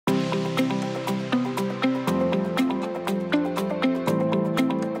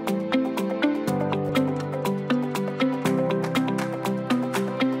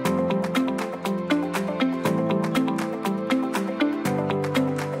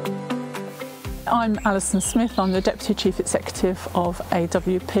I'm Alison Smith. I'm the Deputy Chief Executive of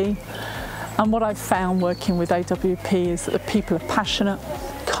AWP, and what I've found working with AWP is that the people are passionate,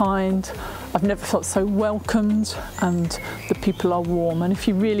 kind. I've never felt so welcomed, and the people are warm. And if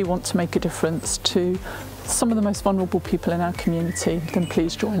you really want to make a difference to some of the most vulnerable people in our community, then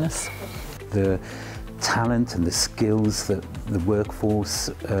please join us. The talent and the skills that the workforce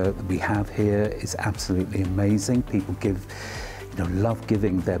that we have here is absolutely amazing. People love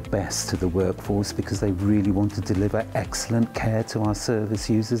giving their best to the workforce because they really want to deliver excellent care to our service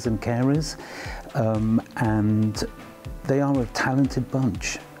users and carers, and they are a talented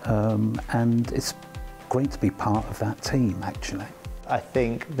bunch, and it's great to be part of that team actually. I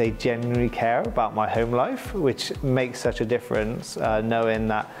think they genuinely care about my home life, which makes such a difference, knowing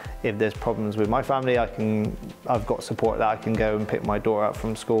that if there's problems with my family, I've got support that I can go and pick my daughter up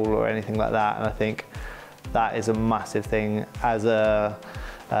from school or anything like that. And I think that is a massive thing as a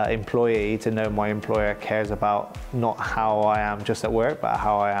employee, to know my employer cares about not how I am just at work, but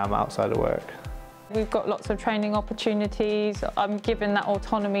how I am outside of work. We've got lots of training opportunities. I'm given that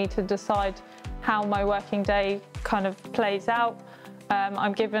autonomy to decide how my working day kind of plays out.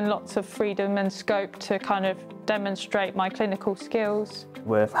 I'm given lots of freedom and scope to kind of demonstrate my clinical skills.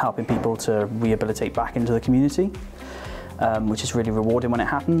 We're helping people to rehabilitate back into the community, which is really rewarding when it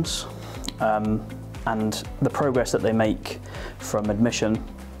happens. And the progress that they make from admission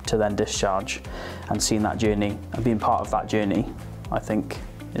to then discharge, and seeing that journey and being part of that journey, I think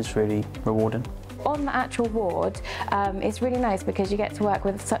is really rewarding. On the actual ward, it's really nice because you get to work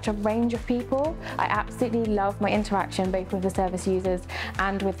with such a range of people. I absolutely love my interaction both with the service users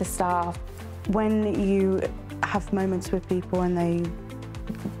and with the staff. When you have moments with people and they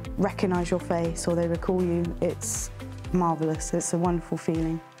recognise your face or they recall you, it's marvellous. It's a wonderful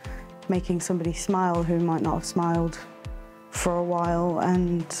feeling. Making somebody smile who might not have smiled for a while,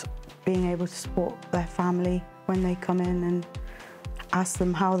 and being able to support their family when they come in and ask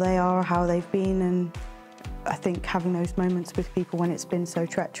them how they are, how they've been, and I think having those moments with people when it's been so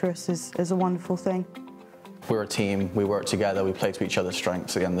treacherous is a wonderful thing. We're a team, we work together, we play to each other's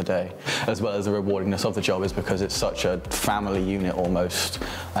strengths at the end of the day, as well as the rewardingness of the job is because it's such a family unit almost,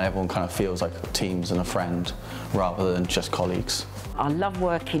 and everyone kind of feels like teams and a friend rather than just colleagues. I love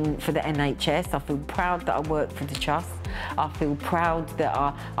working for the NHS. I feel proud that I work for the Trust. I feel proud that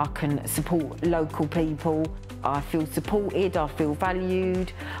I can support local people. I feel supported, I feel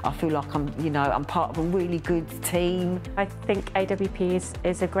valued, I feel like I'm part of a really good team. I think AWP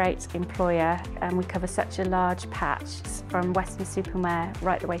is a great employer, and we cover such a large patch from Weston-super-Mare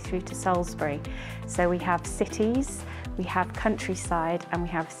right the way through to Salisbury. So we have cities, we have countryside, and we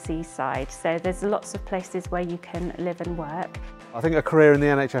have seaside. So there's lots of places where you can live and work. I think a career in the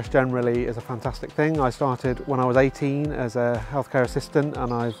NHS generally is a fantastic thing. I started when I was 18 as a healthcare assistant,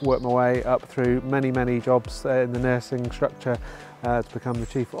 and I've worked my way up through many jobs in the nursing structure to become the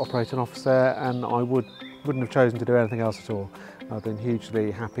Chief Operating Officer, and I wouldn't have chosen to do anything else at all. I've been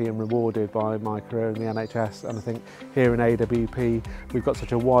hugely happy and rewarded by my career in the NHS, and I think here in AWP we've got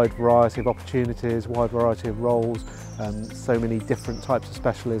such a wide variety of opportunities, wide variety of roles, so many different types of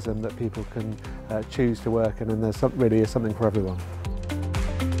specialism that people can choose to work in, and there really is something for everyone.